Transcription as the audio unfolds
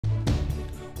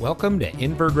Welcome to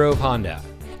Inver Honda,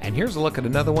 and here's a look at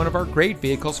another one of our great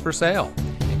vehicles for sale.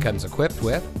 It comes equipped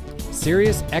with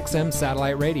Sirius XM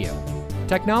satellite radio,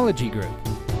 technology group,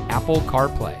 Apple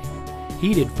CarPlay,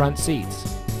 heated front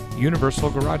seats, universal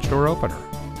garage door opener,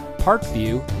 park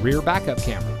view rear backup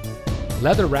camera,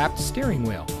 leather wrapped steering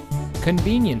wheel,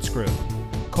 convenience group,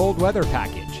 cold weather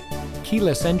package,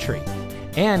 keyless entry,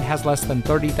 and has less than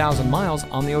 30,000 miles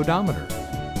on the odometer.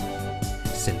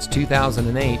 Since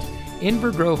 2008,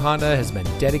 Inver Grove Honda has been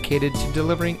dedicated to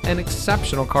delivering an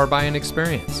exceptional car buying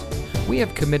experience. We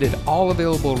have committed all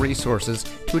available resources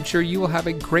to ensure you will have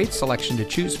a great selection to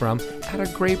choose from at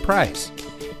a great price.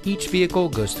 Each vehicle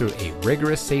goes through a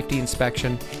rigorous safety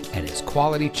inspection and is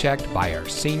quality checked by our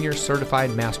senior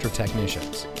certified master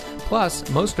technicians. Plus,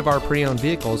 most of our pre-owned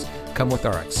vehicles come with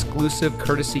our exclusive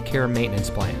Courtesy Care maintenance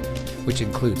plan, which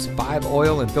includes 5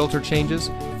 oil and filter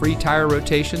changes, free tire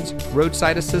rotations,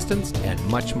 roadside assistance, and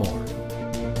much more.